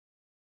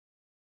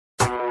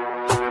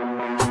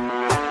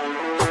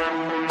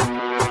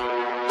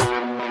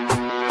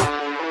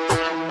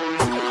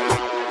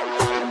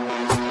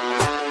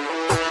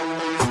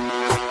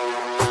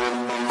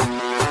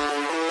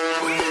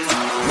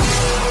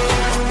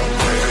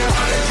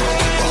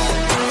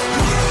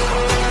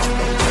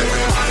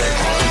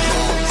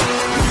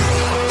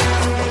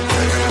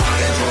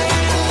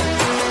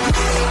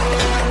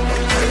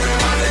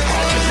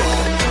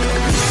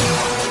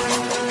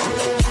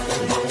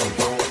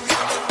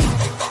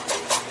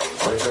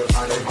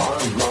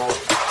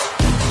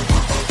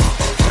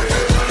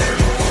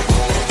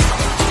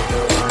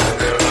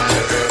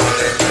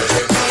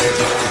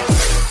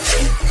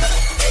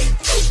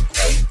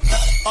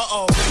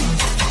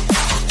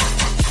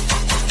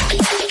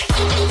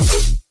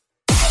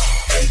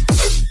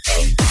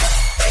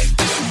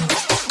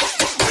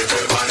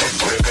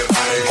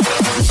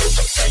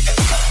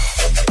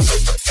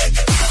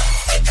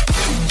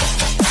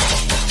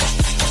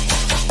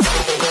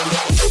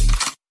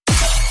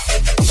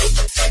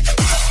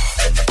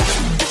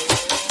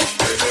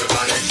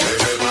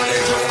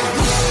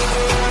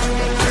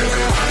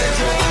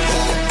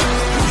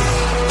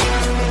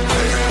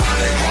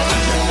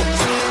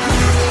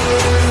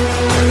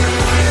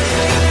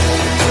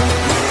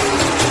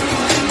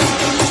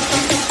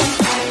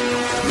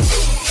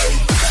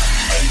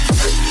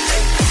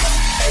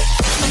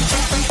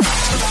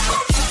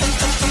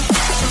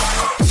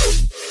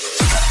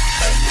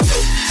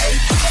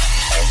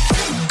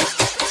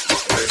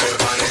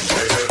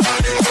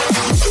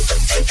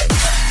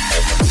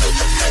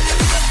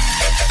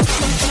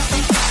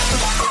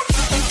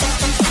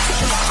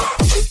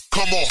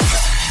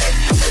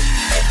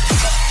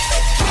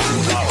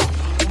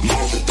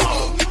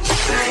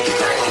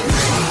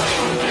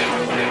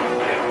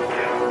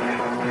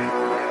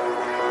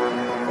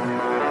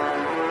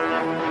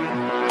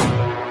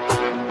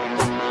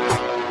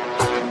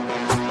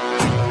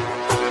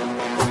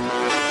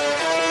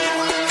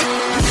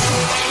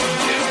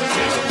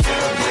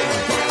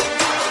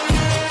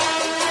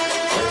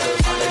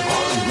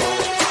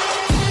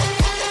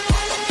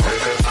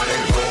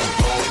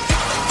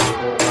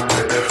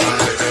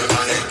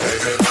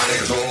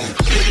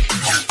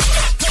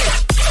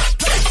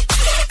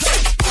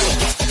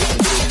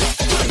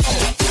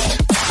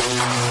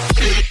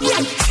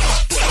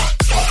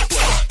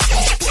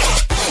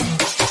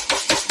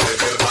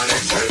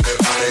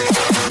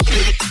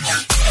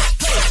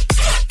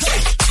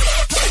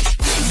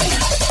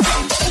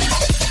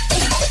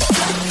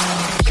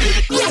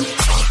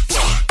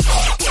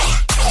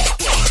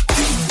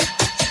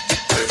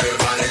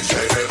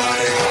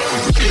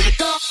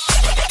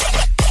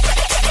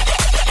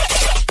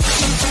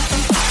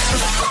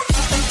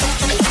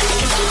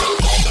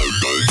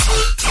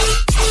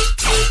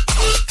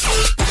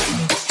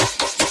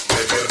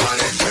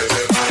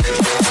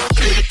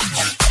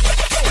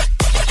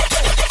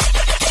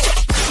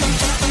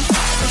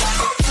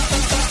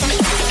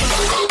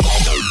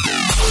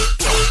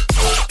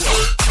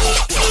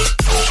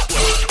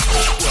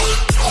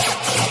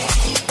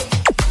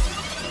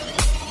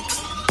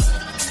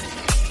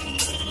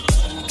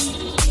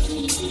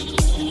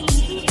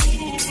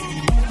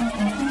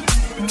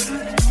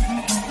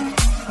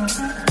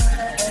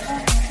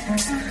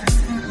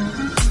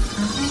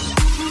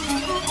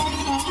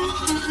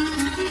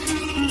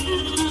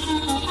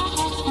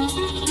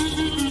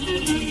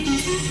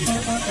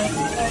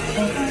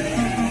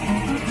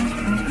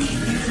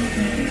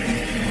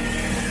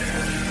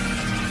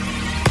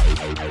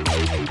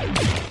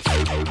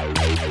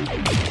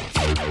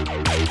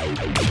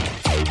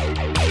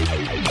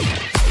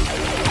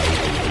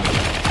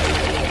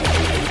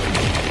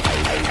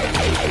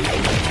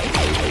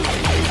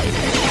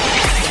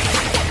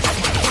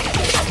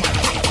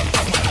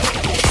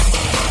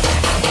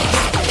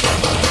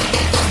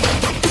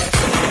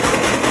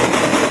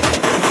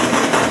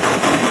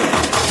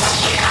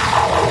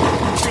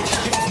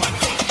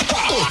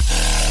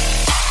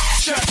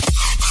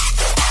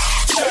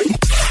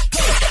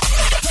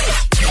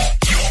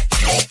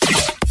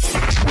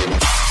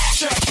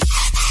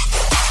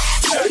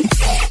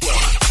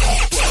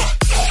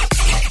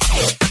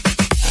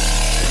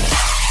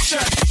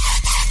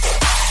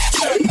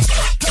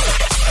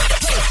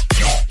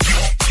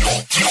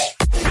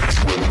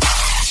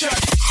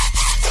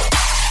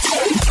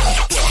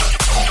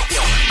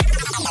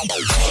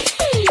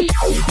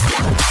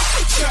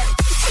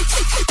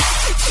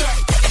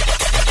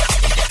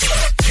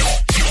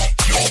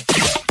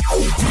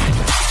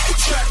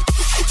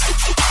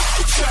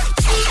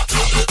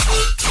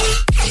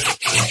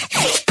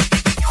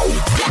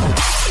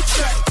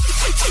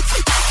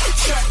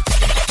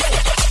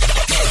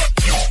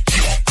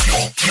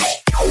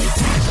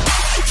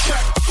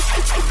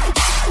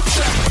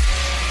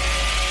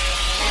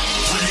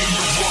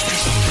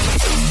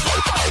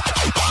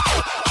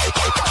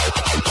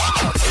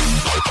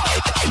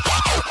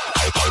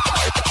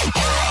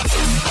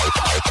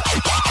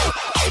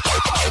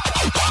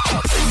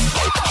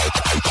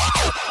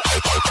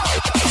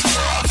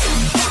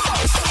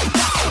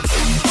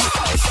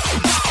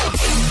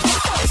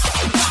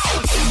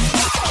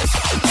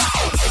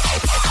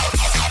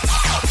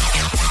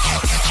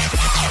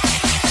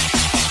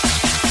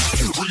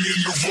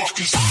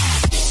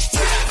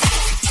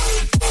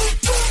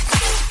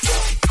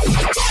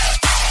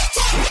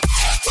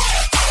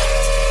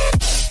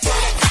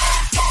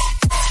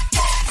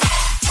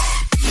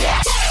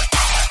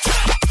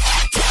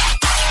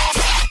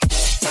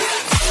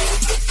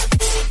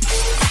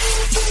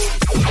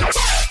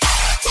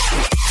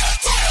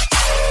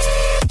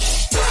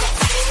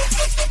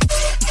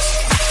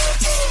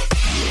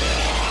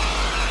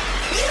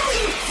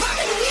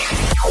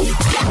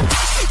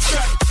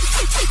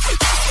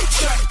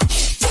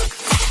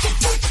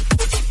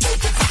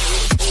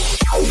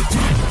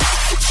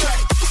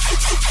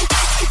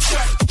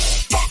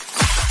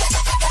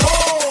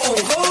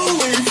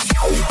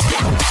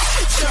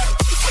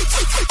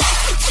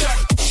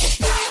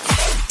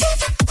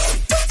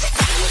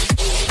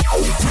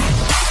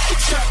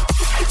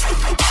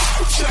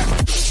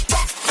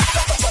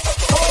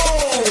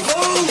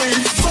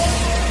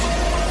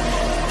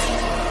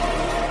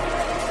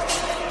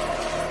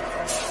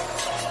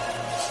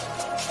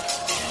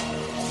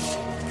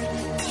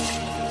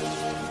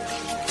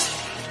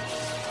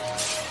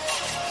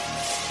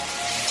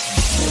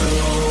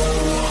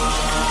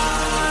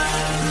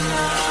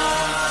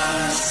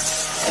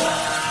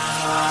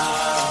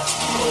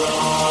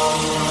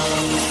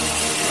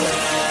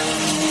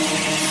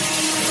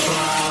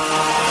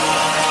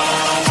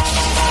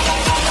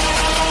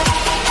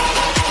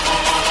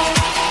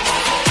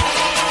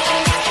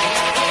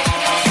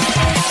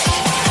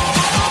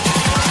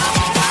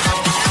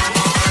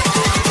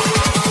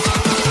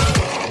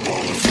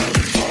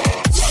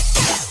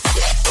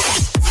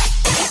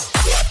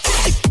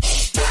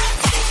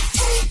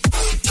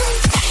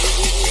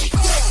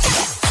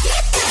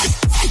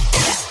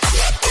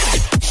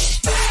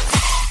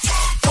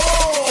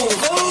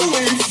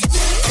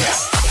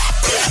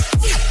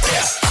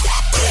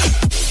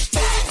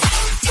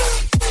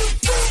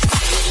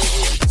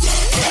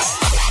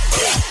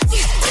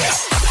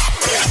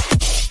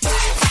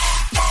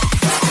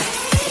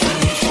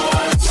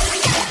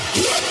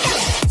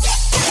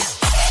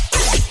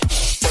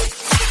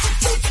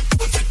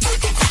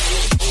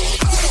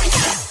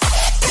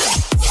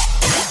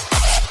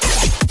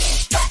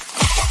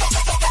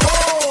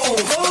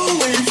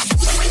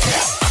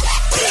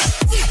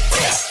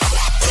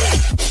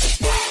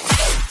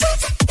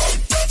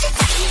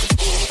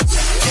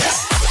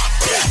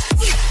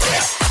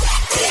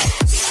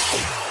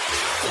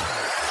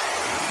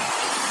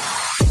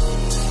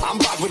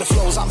with the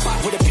flows, I'm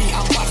back with the beat,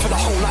 I'm back for the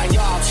whole 9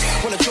 yards.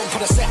 When I jump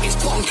on a set, it's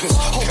bonkers.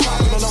 Whole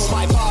crowd gonna know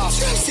my bars.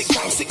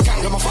 Sick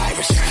gang, I'm a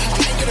virus. I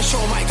ain't gonna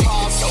show my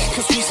cards,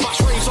 cause we smash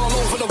raves all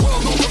over the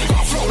world. Nobody got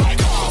a flow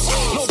like ours.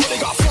 Nobody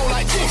got a flow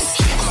like this.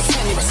 I'm a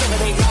 10, you're a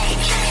 7, 8, 9.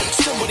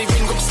 Somebody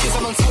ring up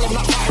Schism and tell them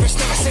that virus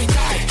never say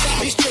die.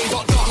 It's J.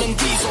 Don and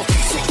Diesel.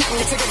 Sick gang,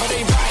 we together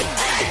they ride.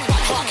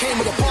 That car came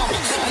with a bomb,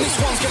 and this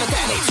one's gonna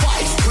detonate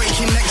twice.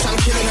 Breaking necks, I'm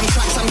killing them.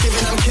 Tracks, I'm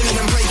giving, I'm killing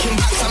them. Breaking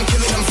backs, I'm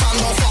killing them. Fan,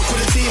 don't fuck with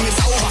the team, it's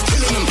over,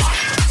 killing them.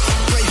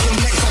 Breaking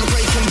necks, I'm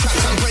breaking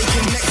tracks, I'm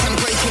breaking necks, I'm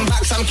breaking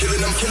backs, I'm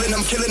killing them, killing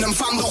them, killing them.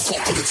 Fan, don't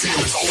fuck with the team,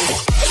 it's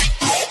over.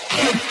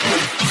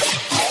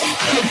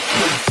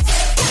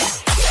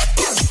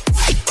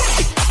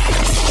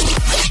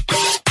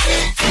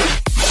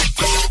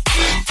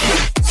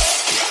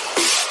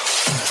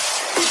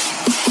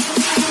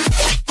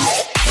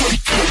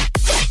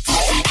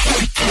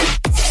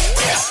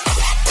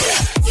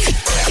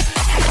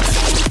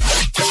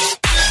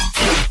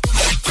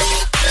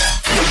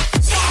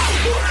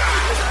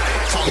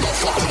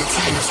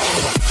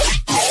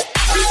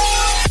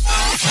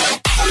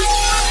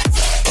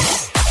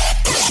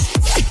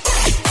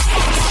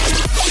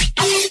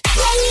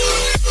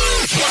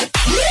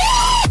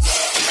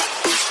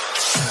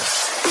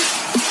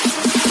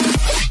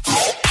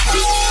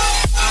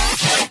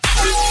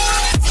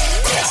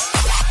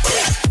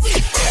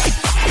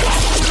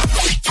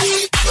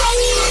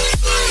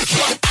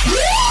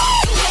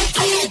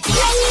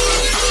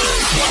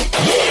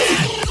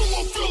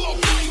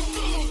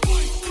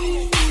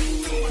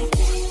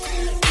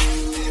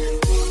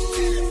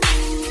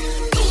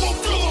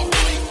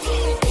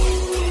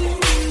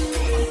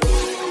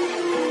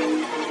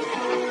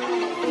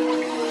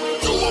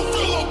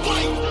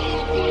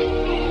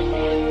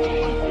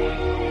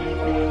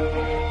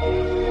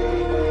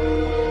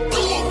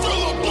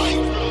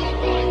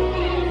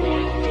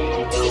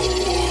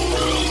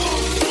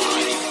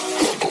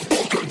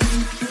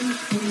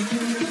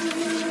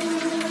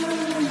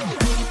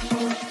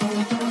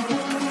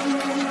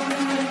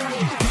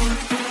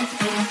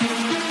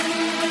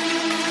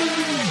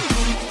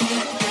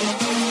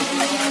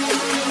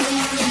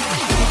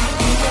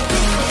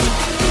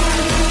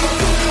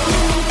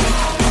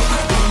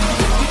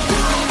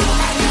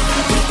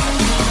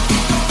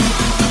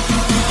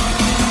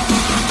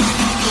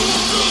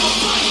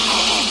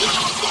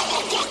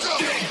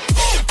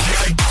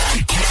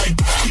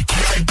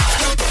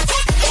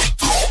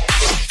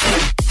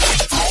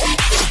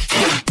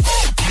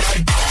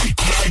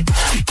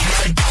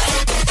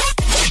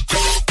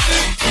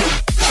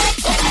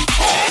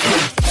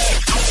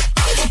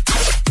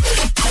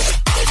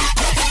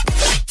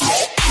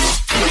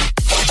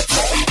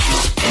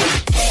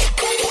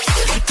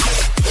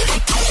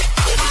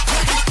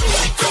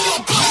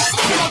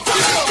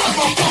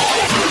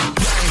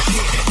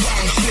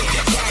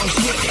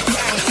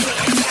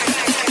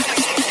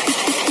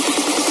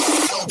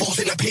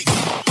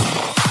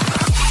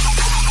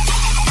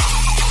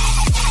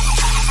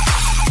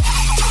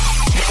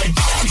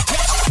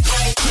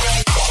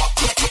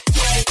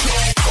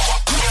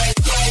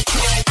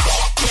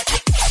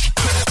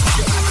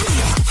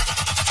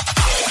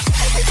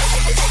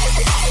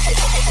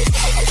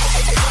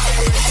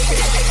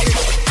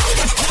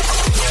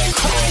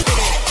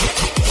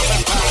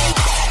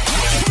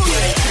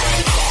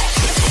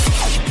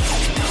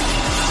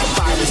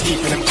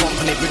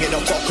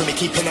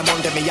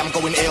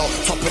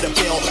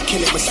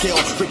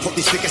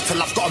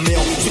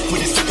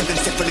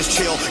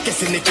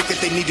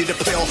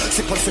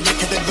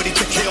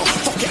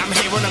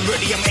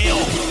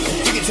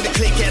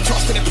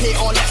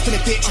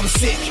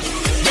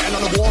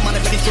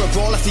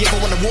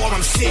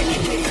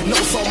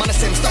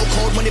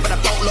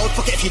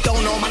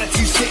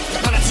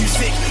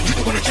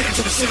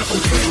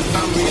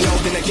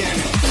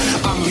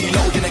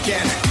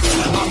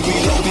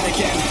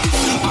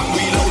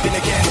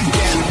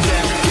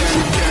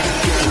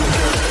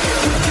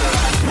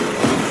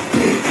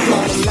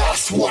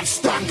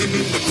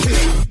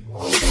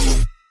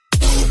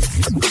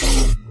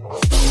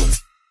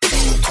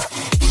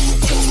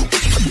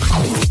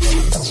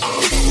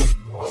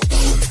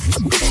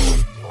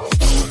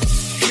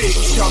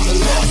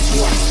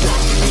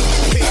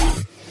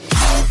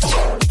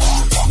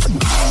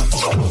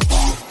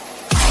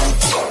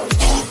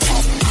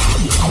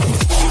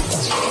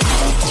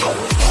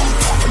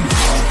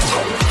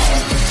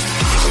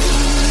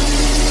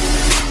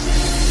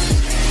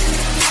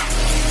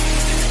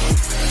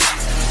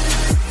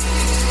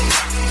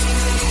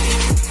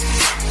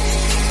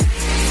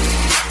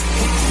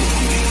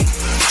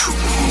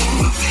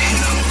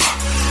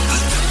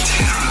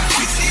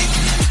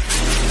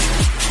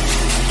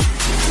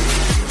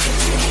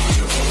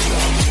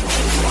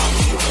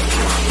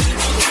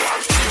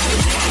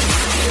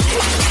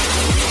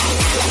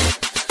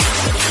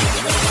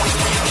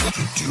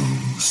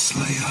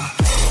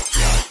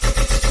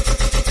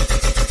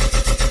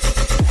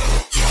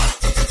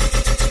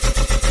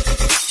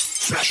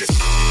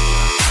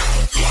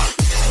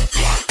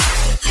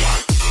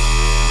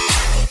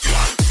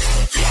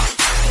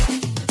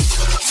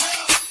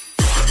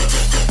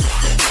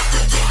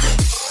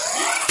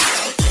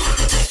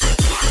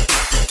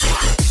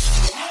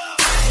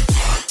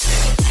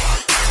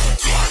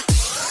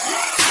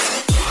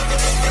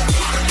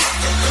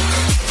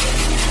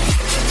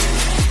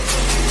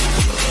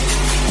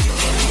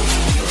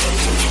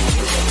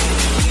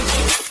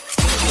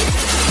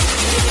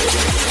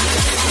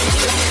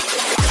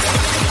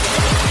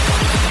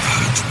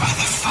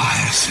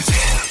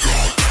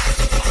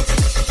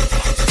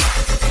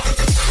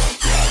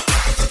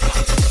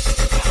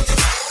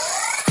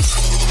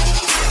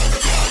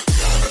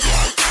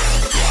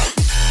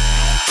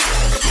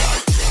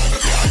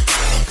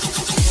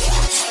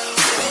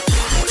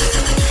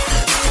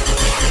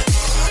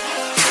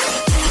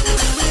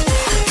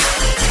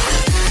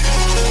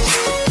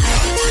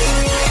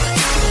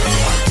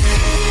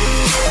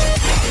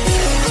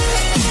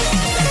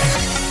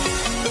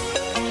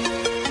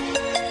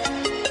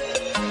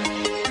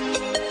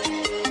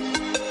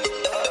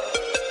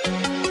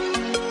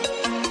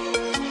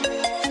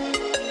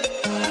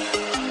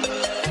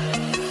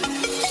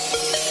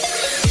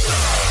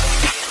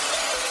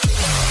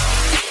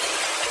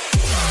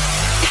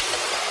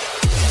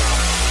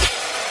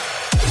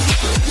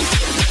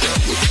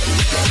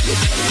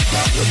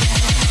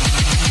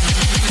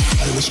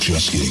 is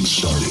just getting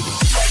started.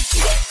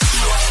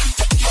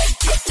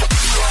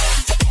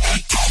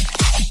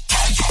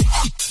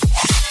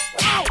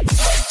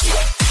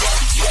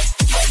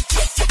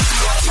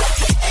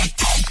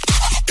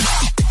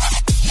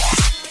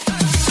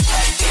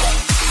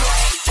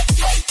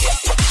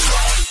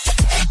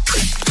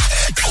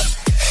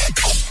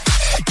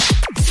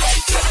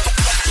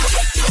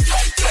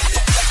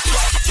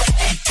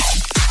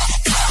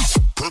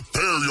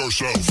 Prepare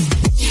yourself.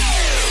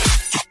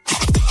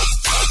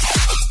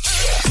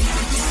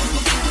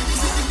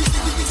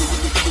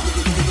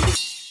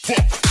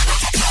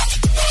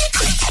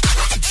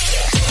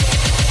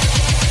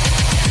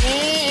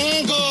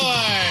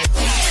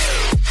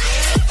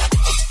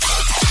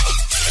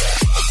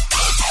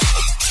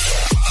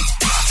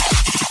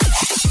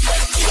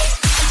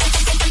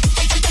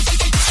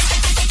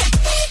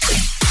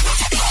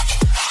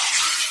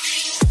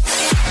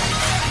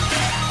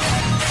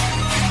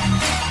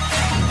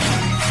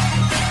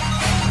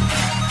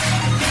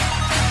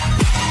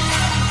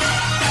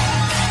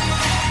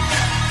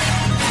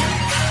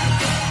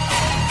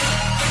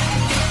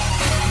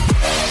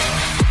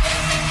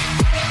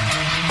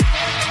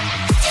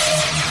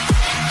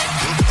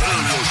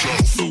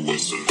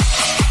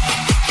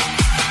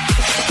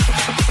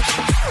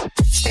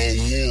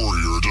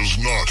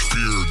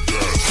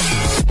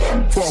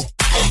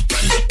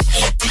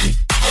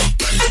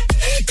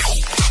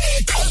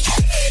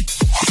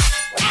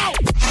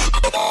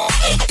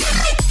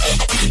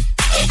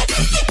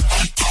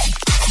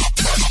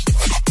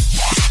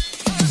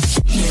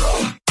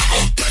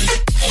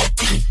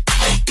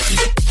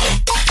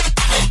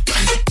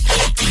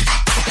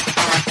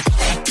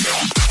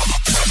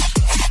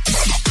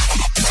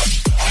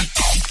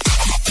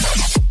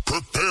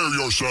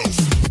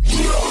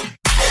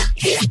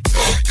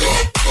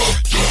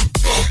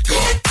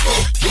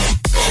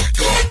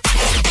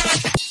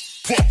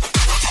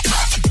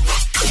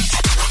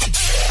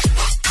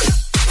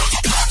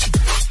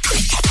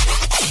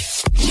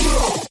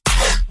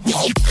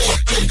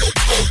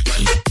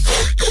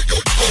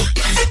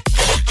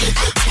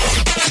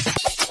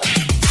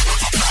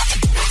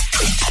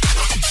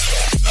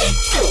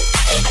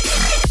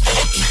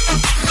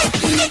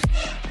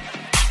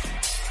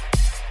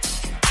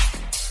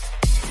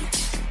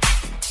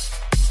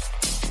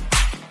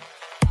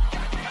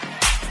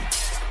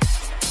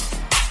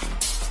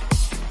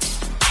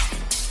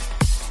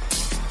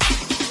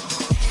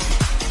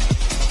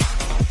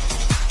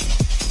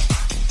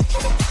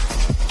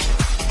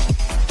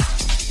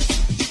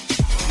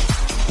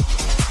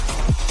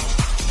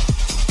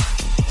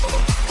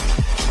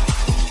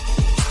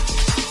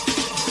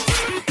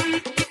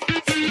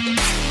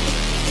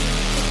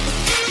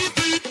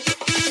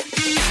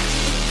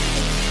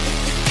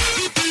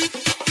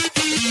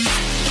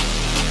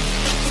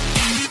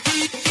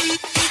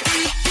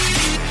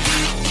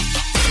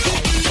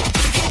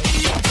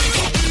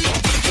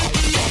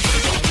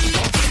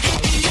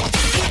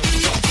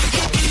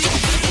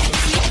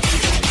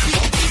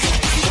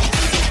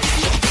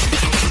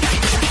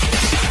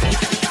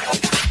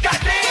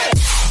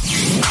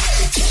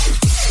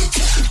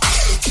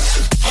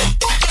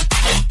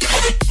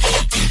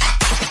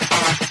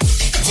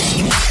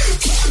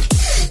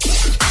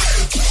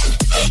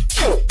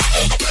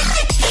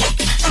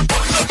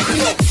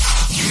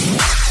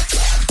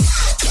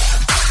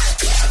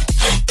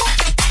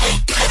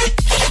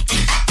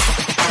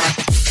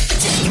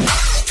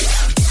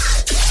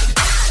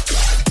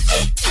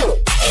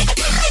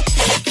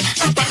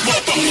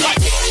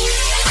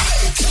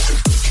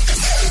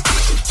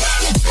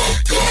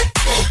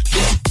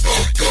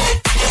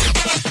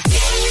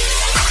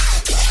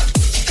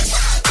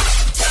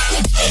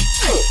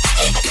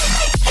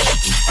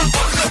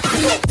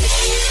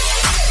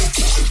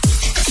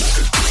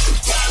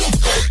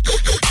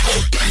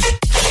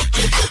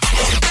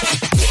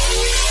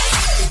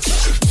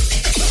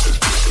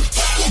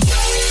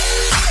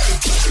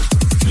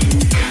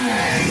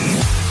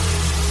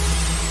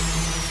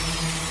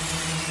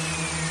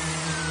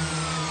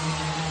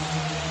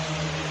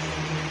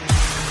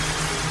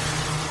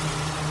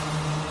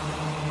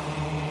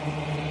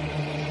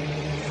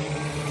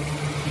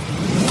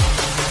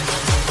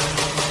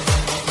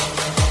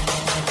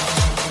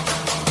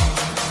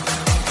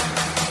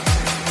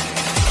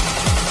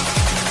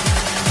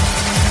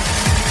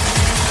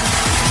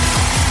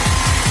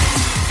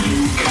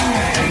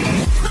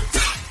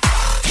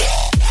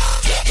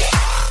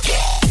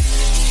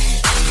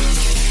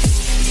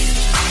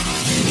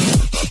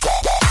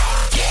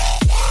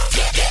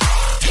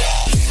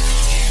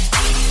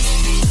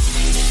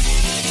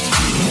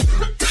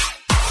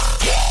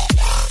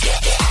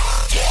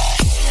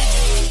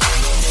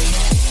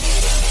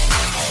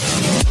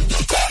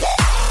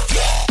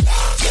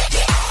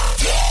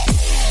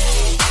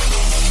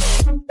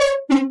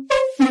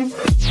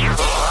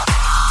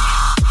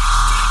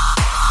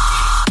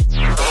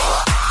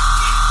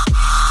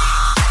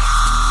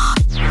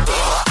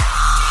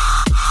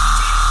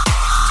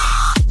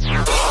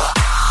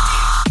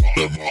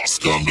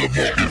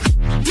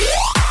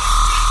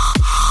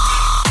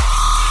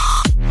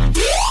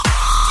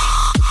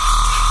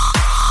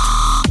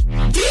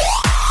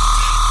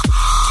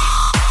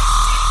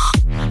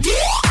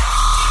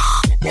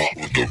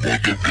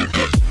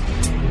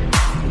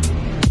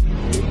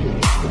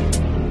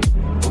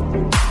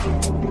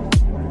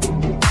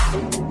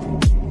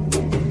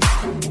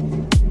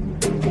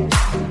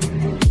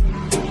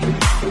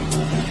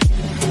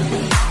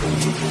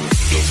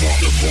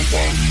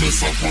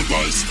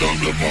 taste. Girl,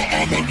 them a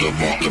honor, them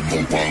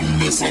pump and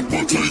mess up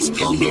my taste.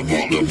 Girl, them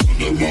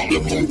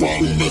pump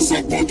and mess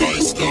up my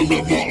taste. Girl,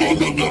 them a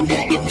honor, them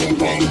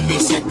pump and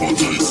mess up my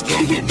taste.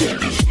 Girl, them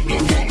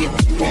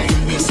pump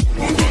and mess up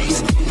my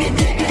taste. Them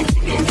a honor,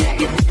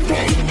 them pump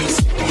and mess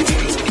up my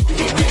taste.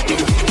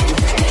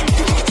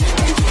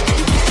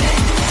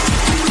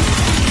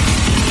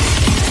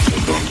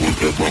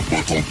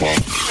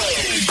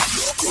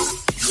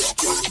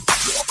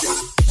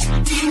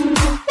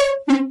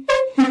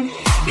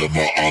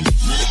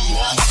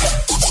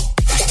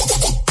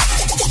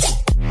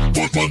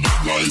 But man,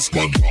 nice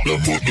man, them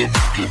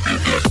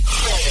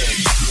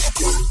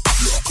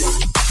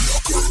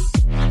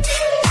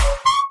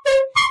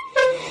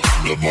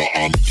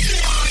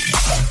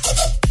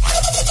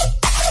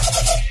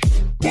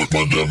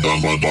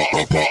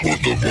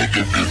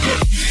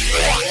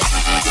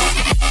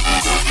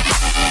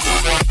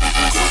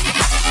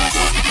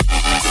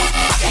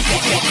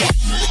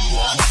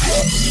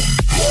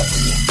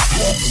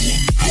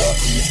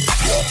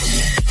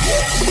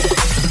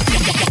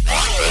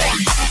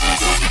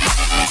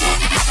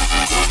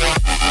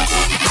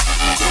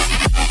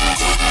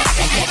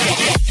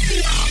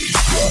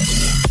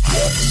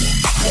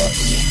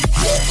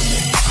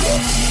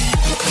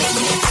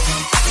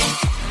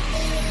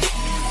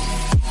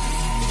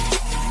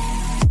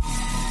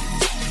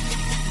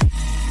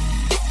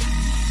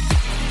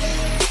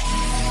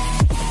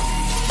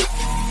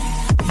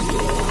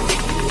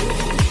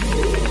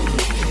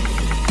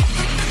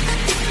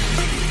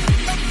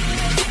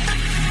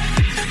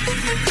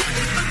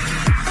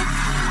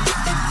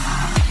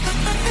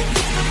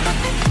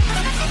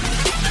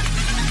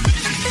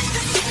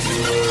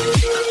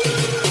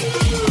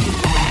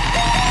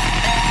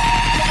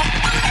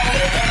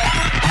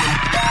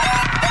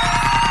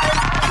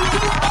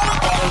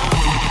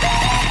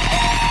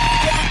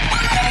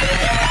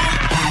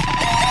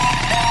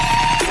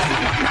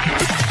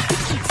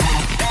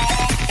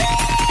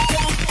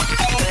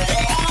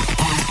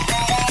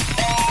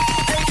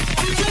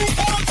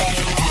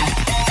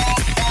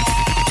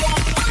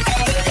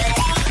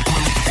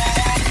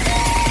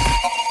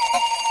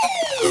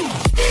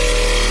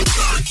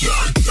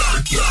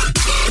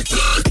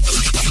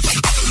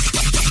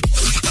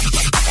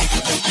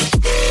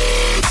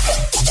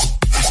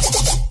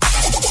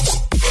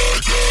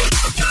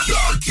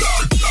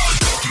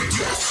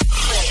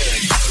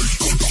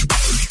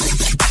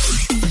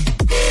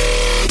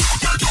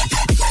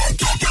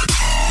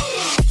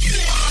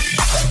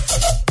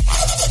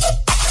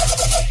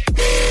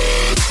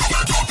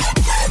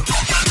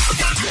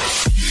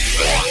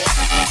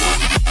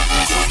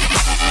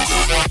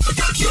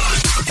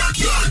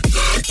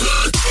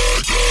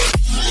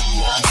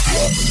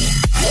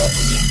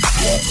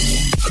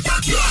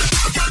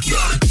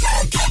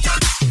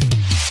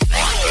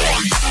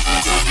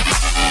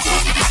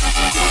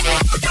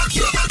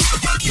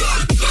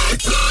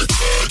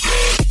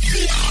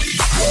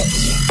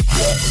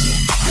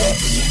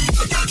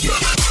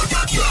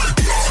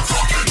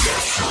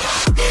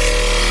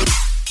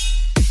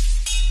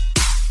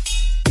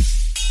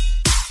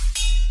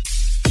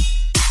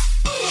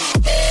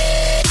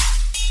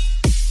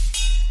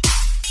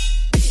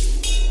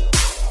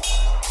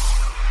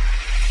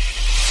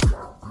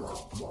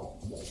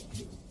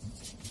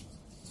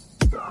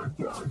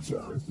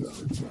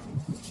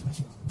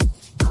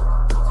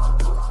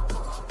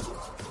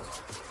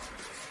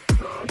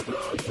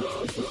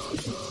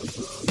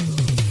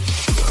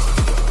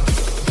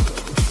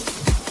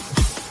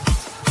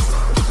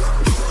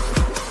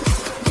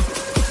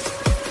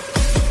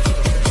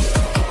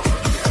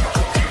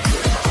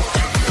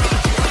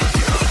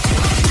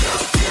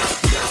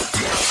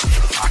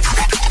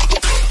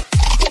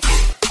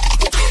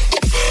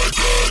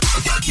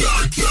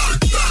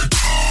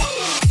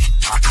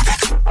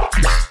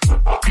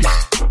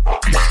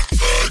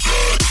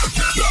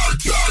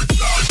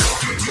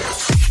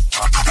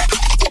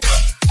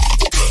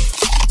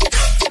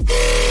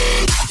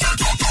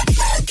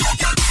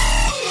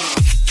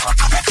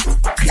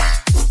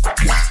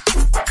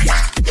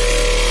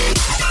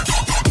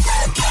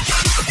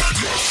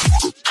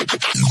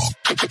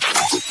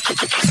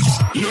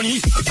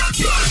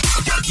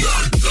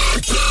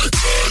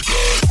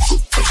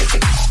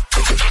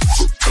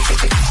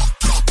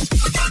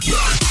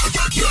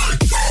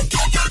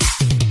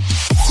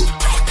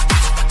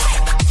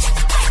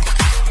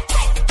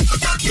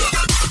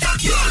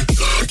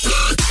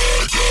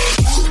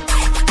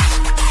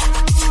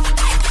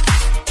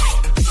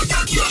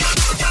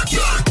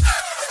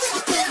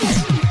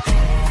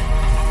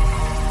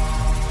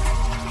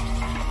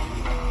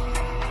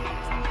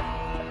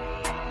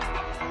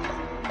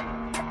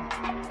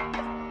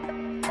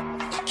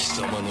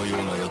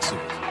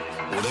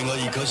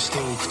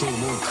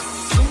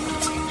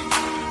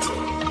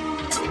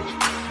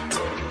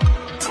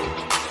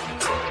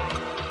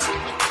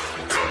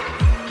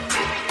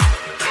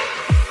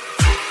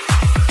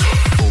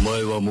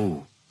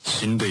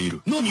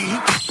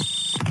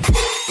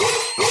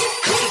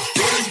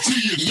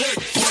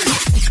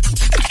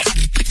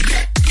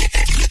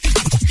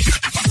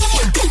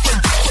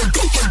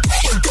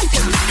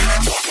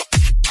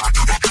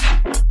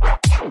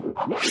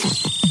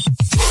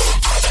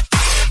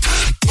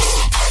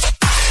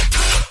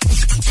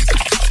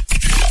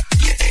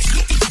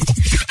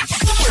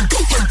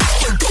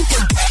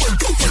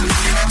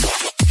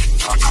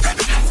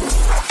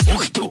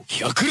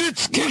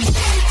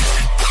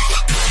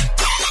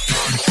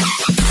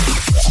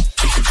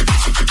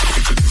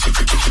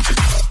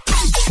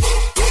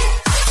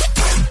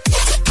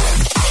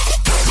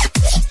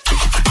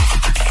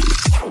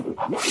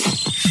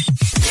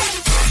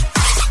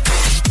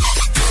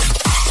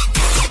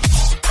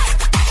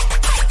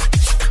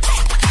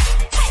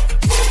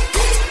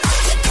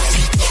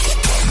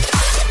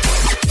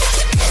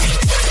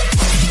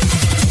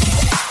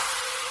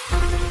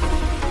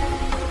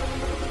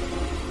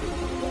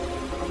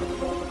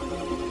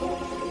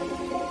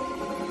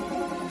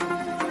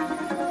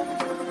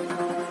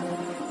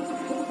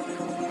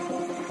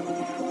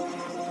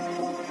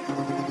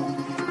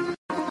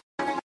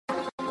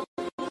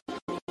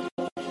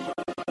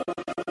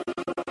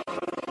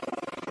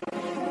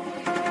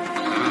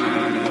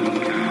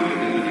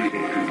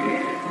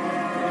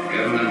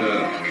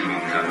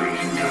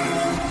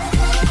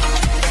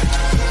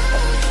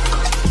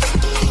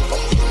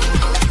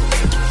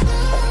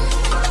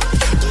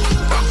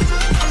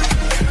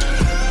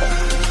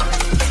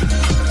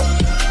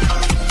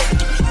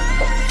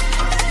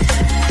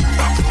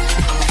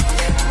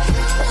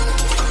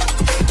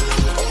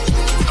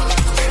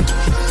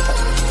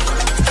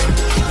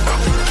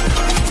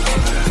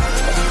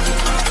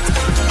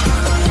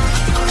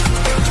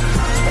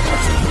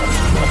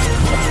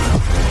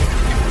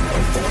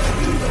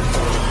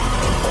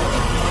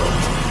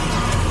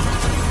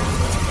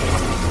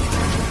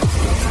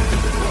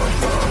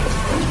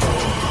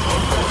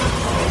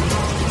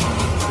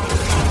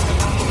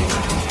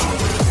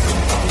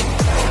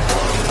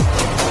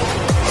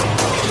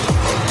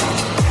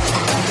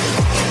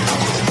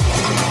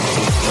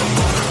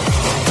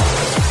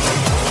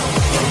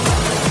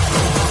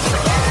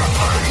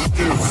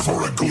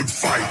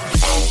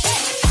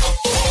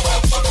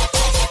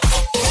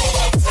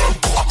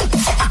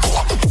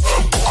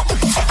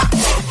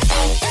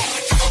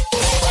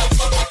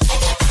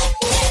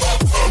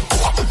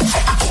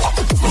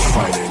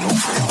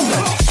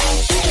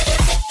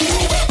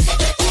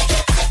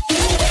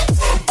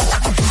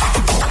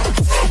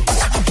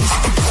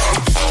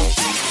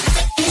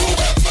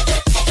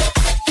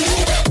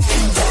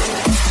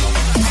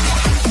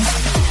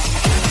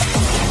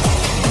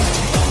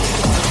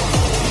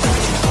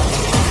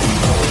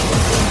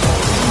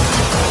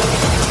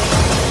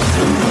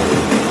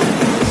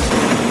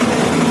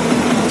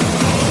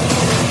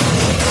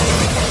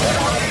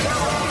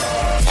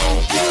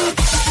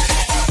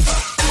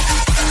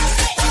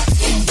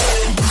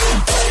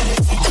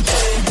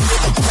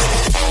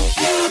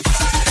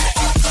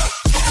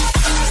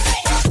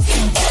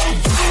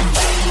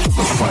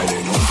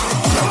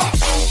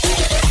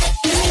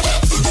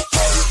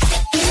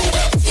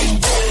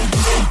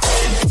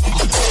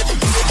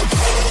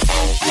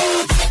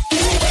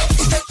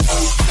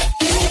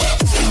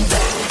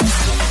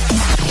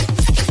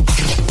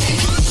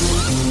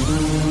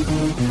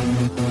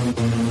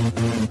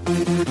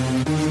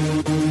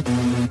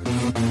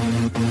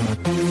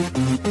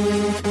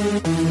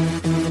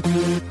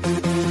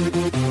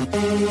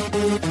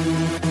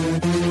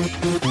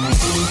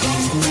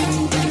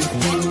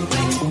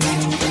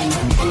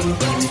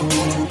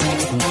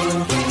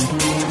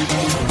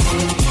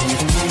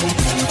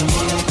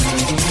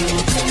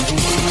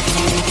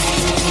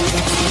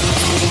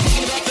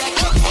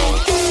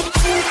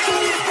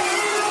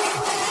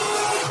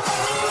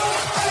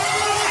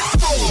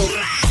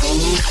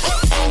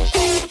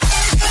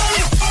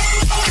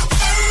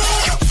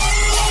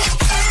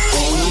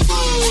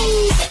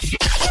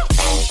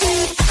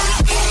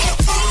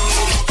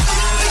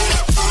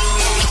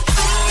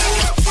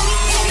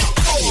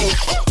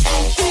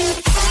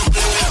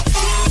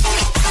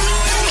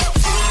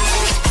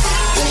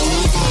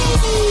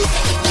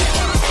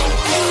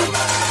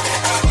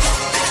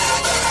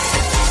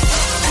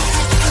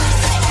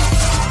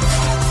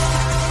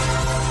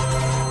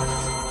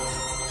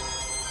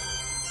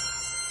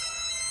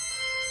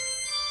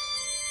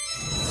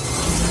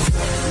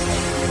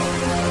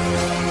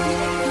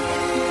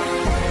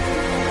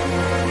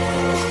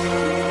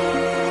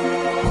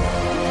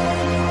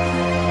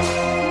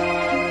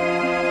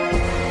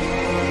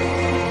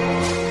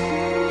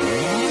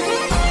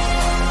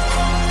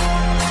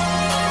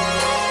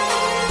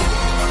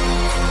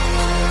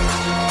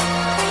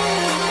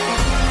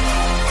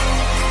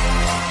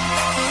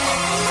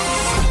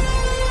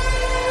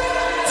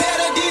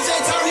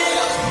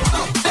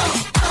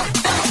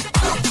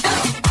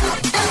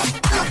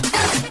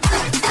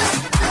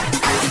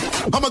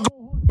I'ma go.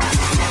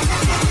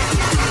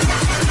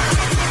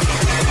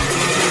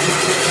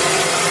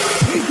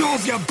 Take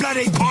off your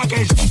bloody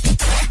pockets.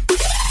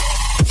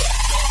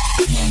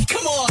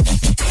 Come on.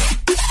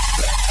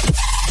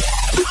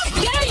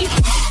 Okay.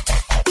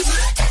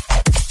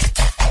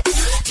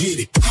 Get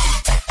it.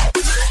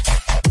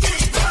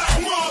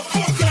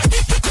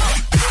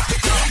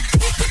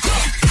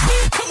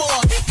 Come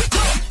on.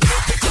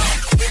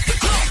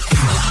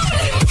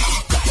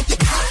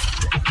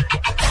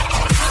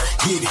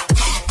 Get it.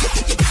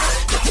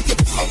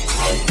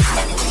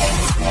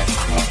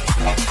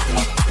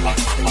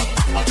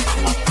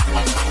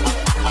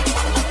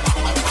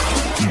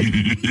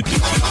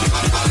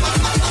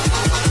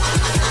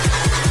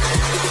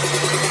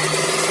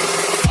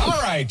 All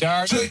right,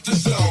 Dark. Check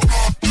this out.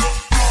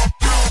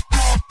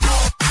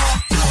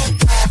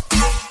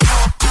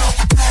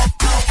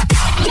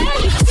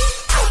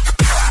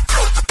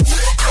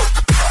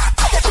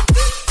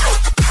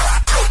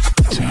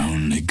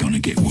 Town, they're gonna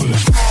get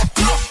worse.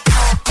 Come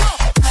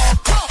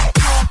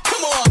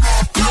on.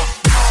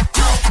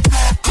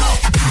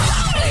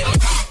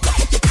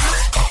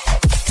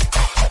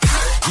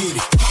 Get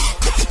it.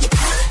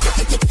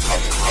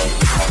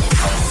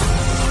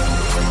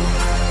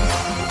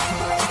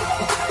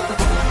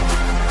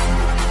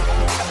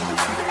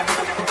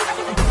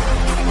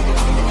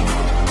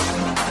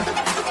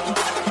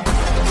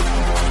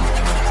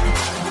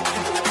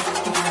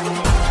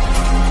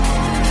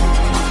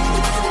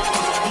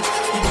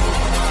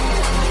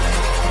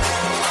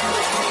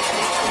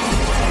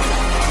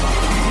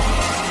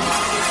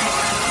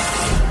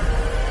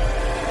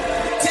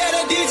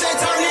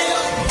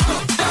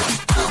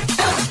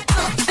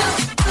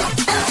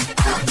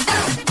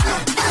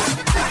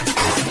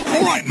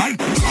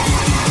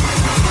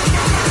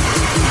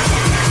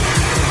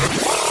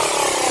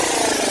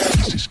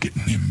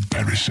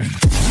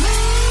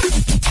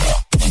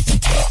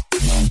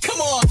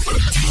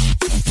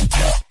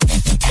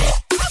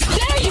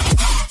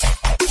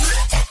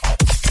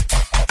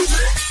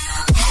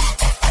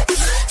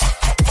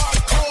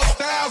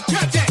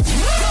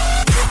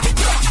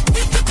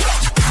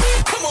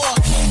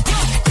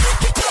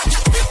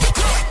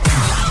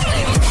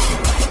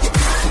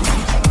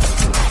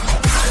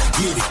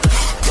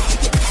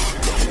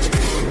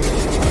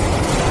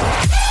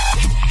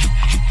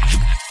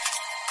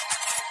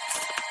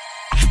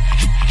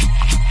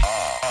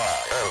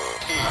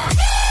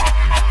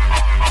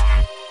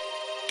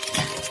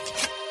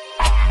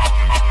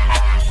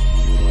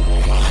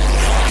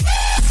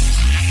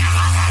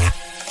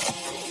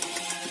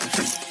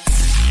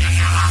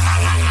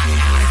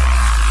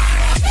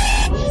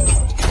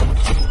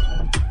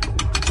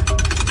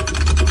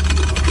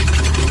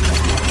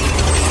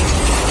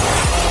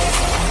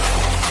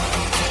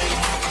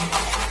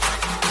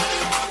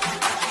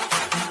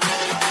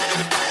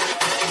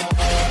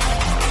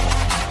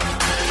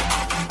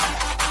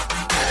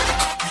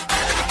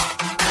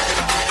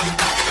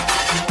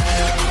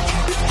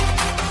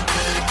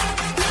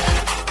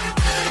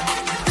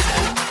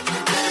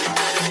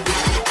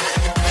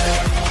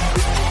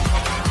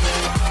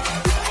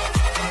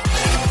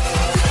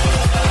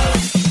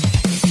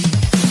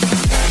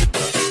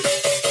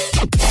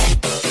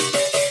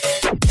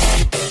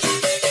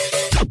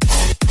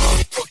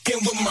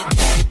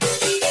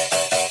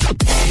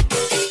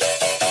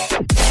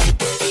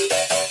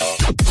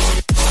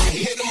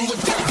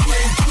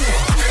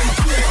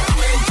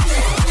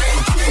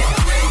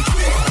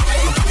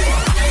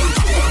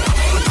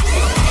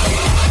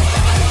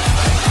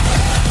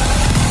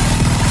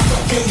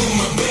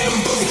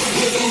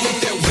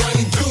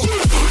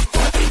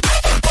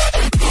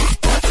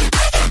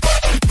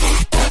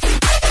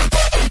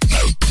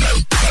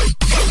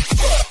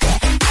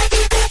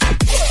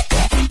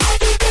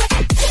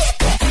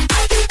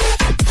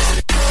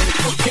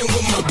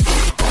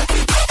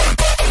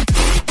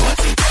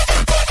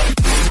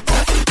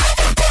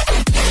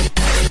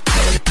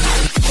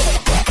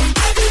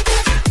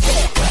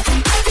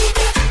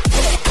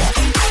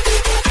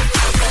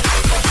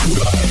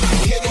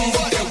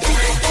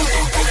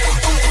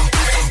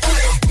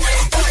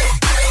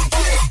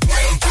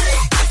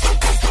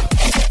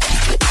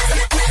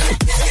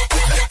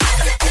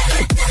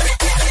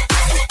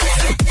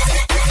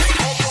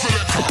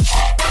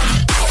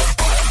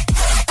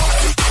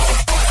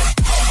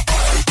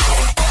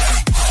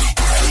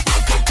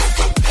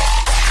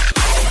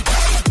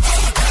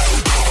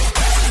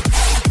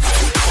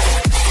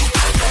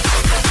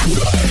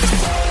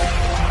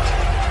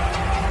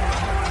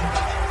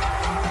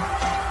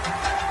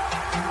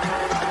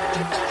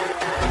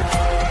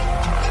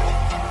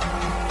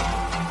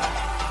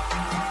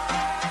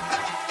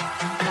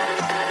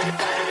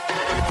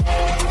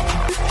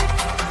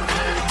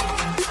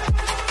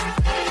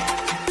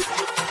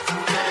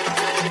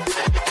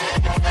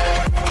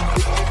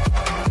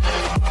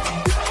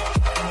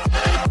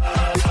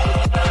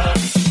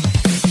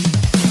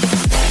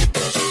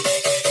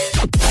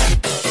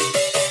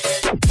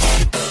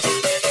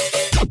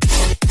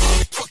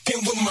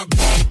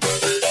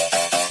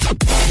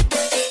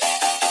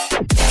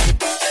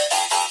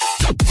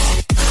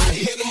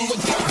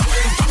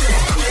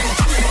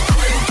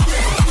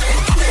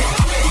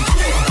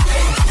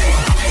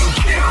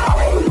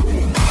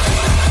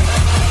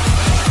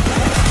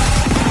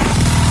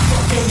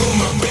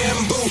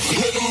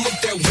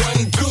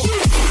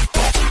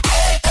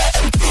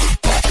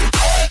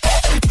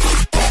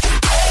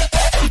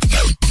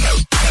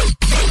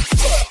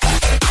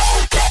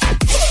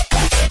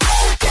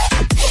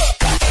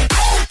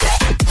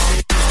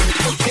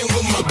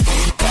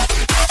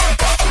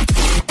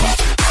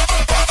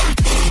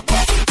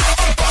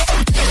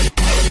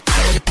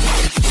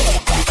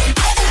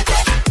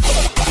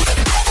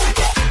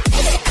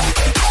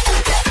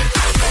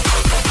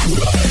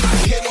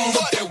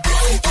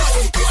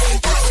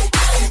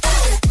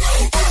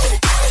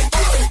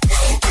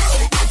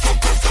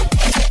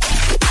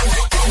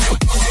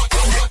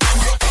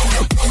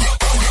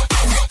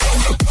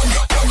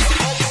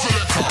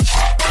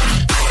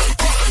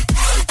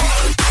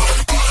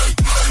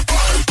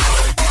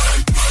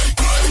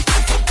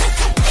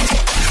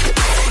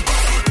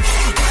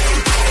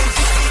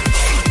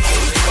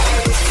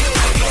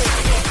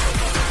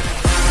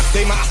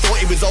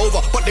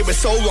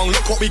 we're so wrong.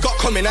 Look what we got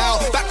coming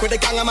out. Back with the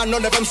gang, man,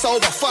 none of them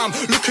sober, fam.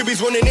 Look who he's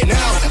running it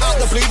now. Out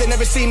the blue, they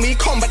never seen me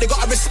come, but they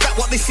gotta respect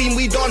what they seen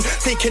we done.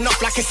 Taking off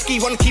like a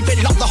ski run, keep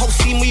it locked, the whole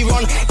scene we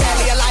run.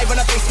 Barely alive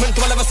in a basement,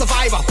 dwell of a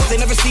survivor. But they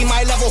never see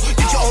my level,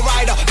 digital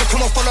rider. They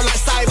come and follow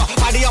like cyber.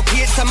 By the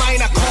LP, it's a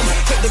minor. Come,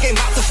 flip the game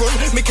back to front.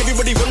 Make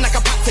everybody run like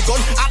a pack to gun.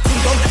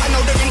 Acting done, I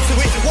know they're into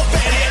it. What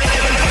better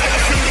than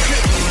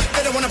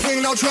they don't wanna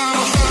bring no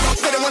drama.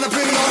 They don't wanna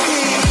bring no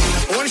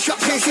heat. One shot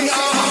chasing your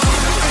armor.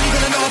 And you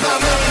gonna know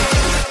about me.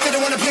 They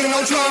don't wanna bring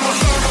no drama.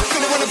 They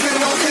don't wanna bring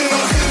no heat.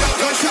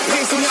 One shot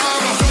chasing your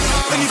armor.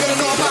 And you gonna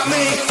know about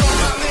me.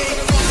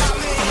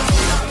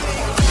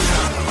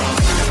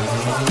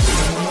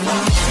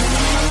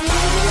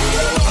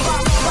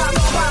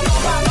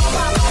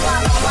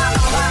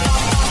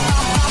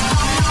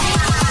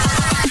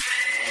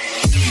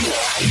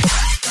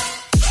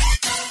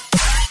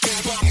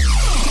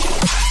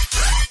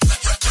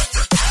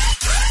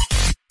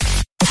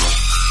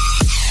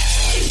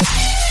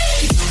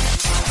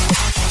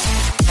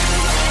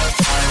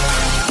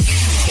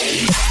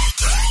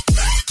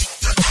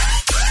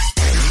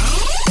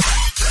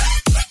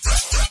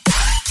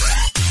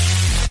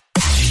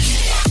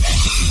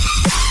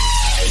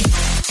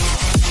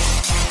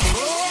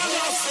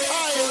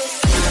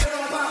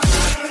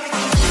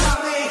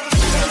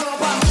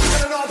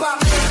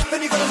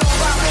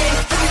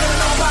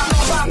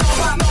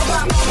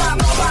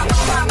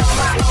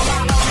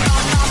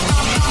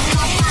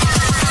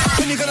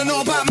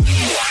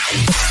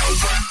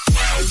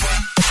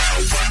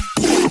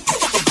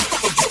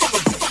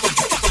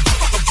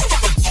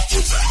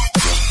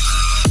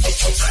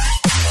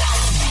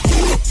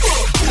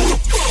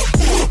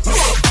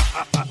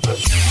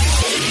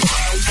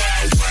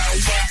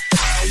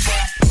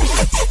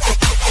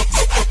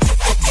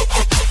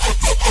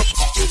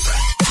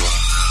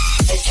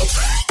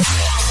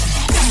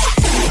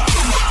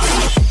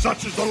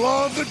 Such is the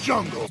law of the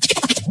jungle.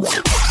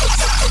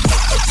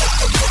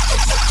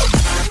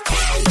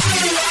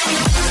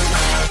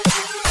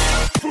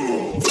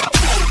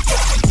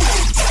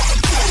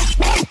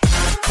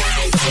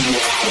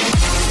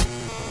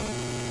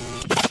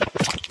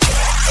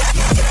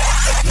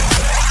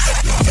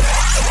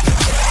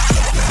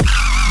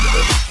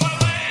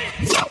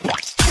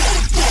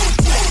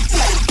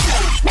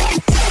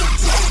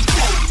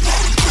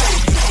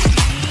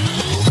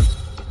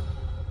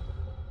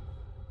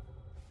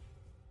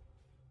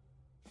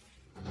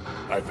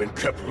 I've been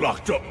kept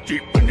locked up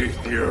deep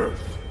beneath the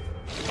earth.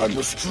 I'm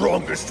the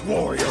strongest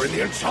warrior in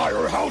the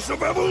entire House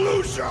of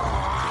Evolution!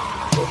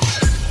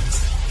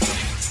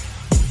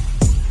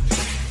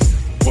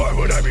 Why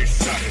would I be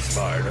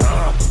satisfied,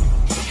 huh?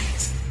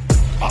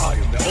 I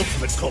am the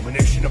ultimate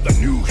culmination of the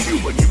new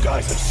human you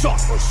guys have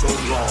sought for so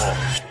long.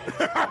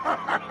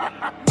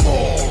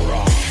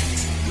 Moron!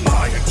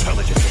 My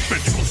intelligence and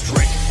physical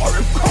strength are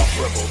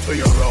incomparable to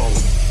your own.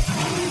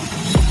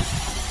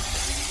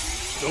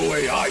 The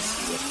way I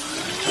see it,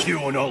 you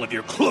and all of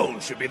your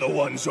clones should be the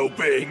ones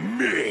obeying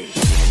me.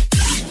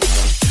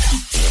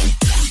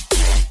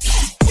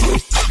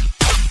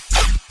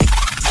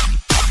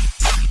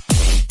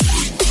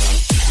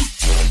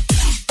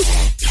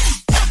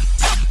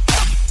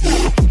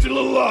 Still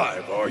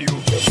alive, are you?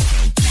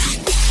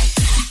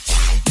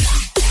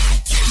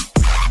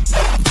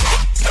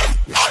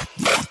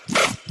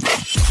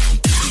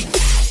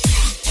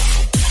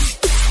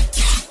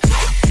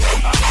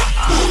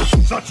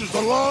 Such is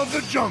the law of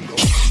the jungle.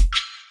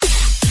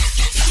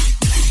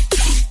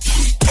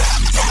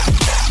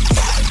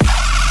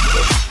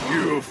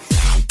 You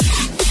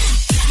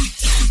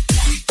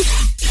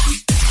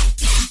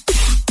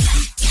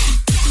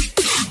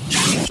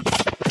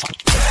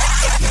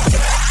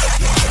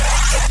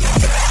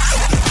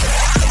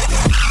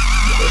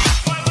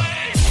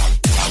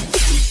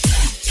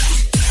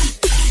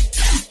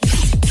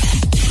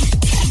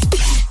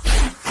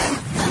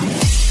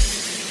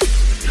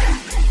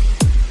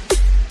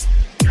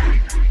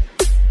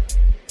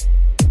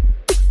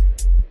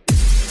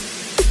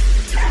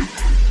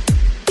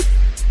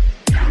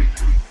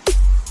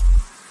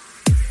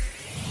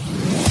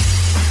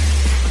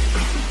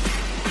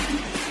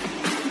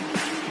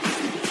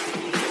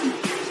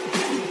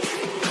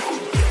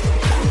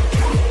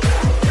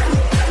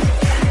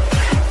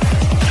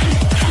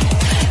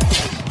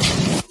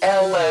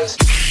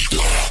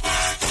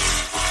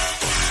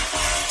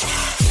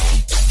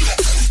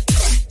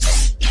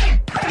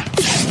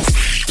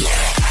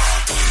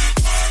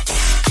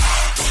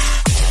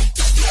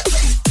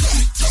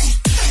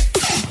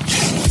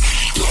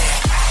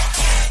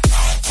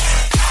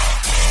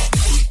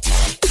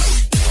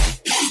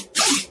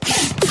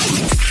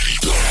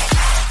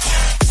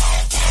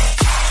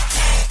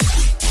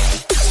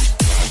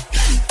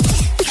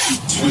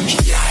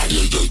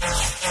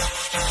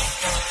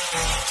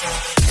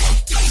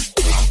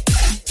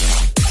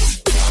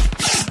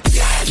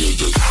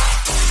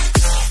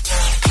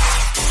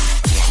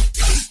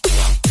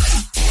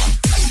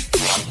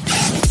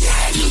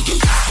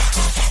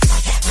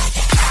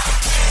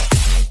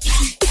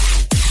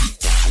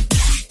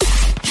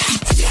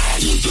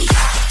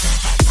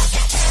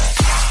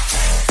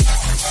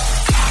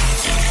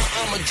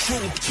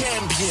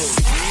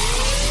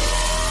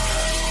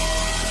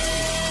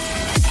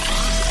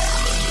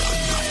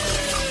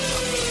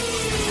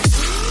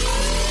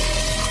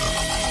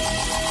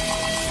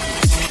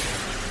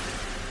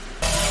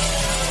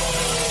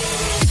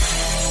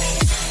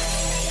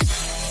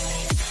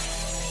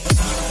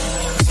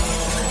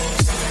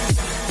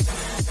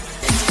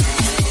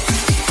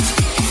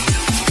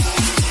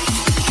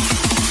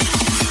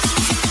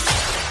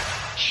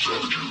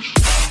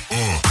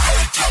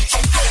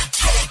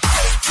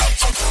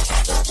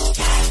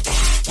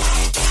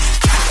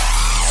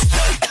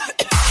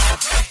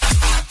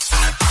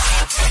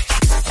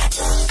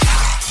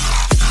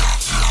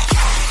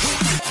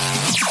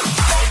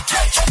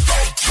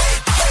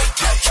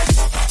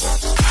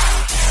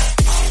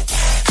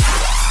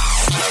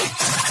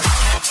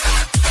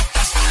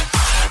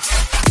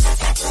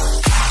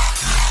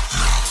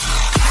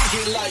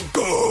sound like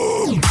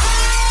boom.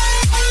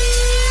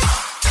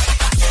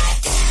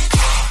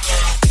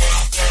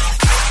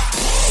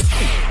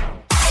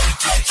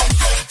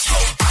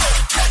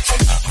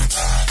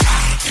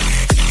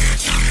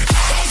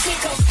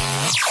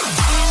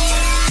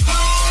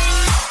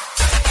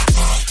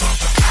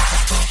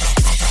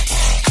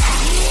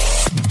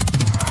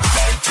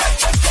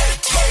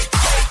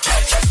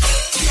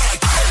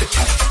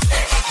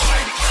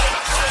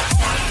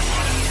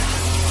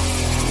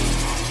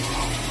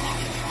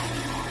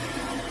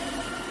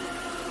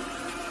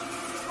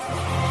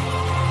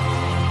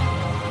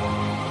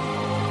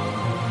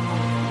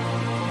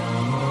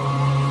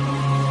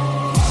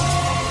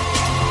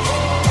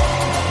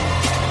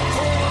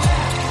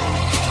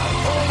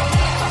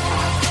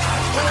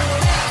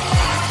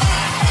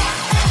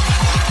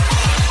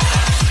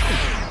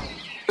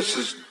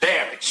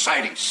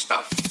 Exciting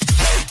stuff.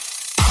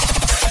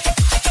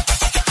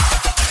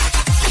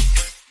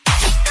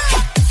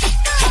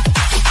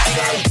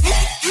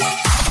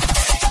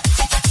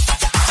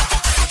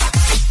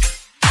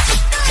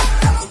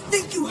 I don't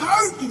think you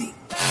heard me.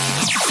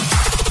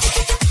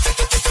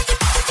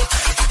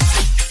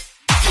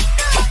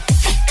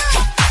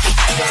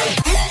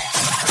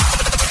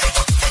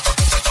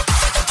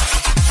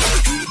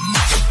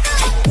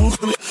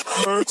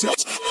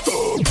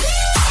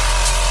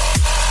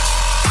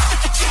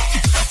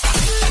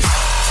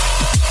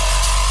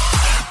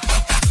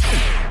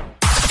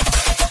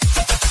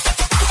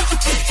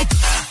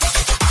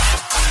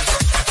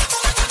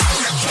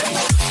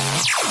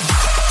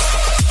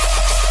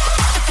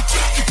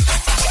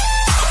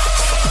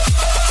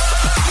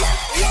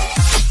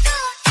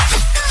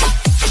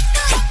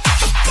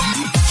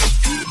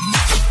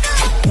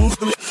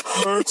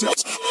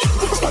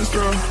 Nice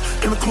girl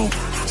in the coupe,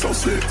 so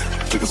sick.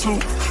 Chicken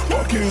soup,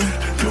 walk in,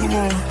 kill the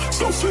room,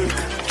 so sick.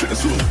 Chicken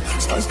soup,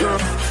 nice girl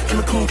in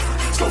the coupe,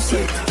 so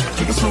sick.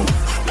 Chicken soup,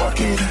 walk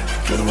in,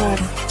 kill the room,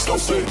 so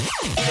sick.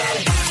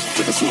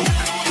 Chicken soup,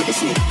 chicken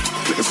soup,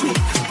 chicken soup,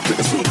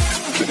 chicken soup,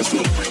 chicken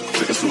soup,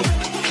 chicken soup,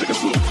 chicken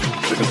soup,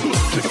 chicken soup,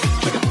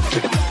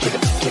 chicken.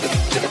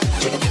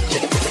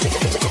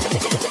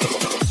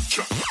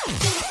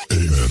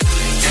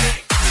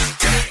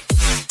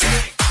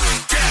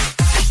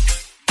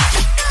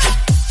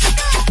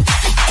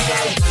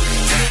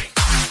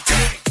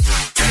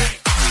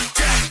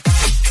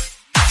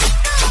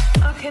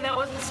 That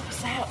wasn't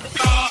supposed to happen.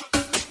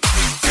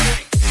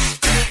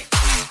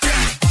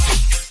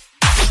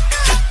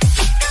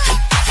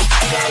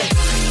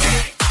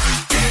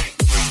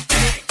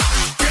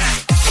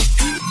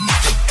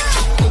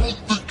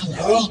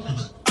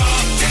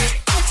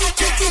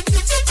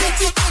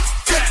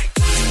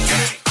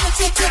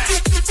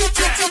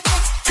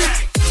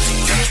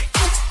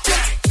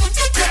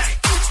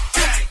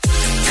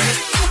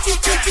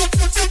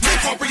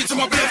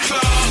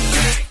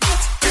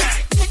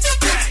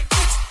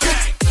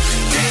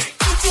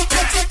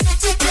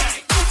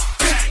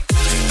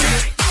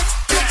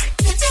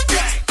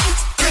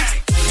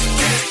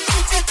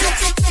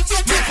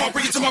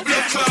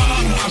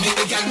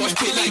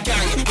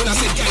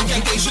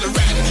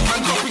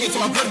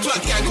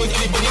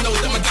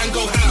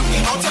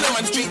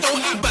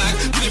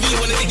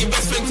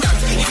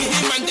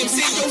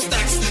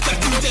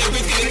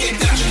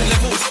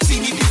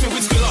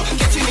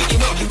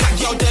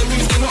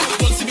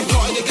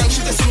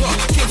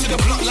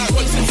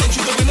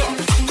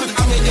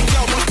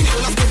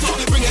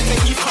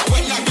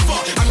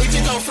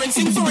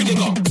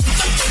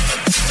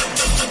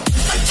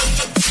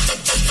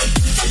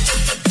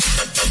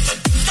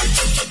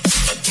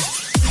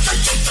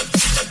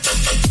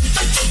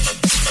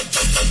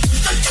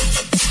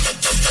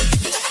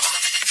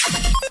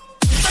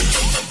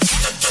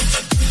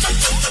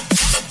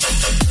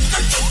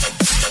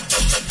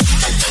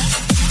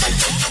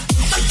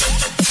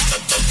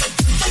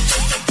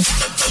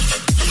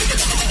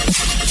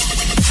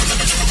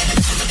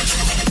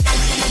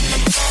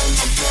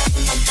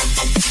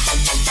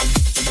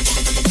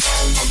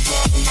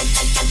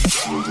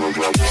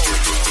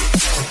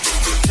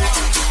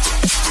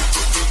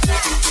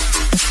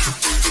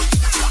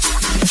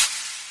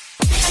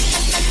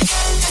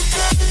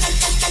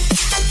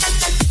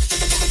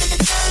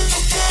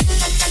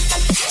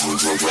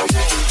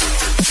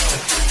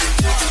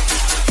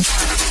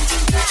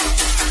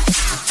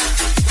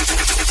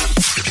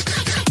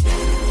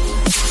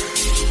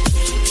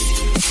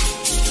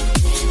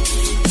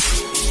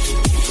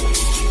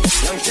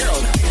 Young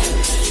Gerald.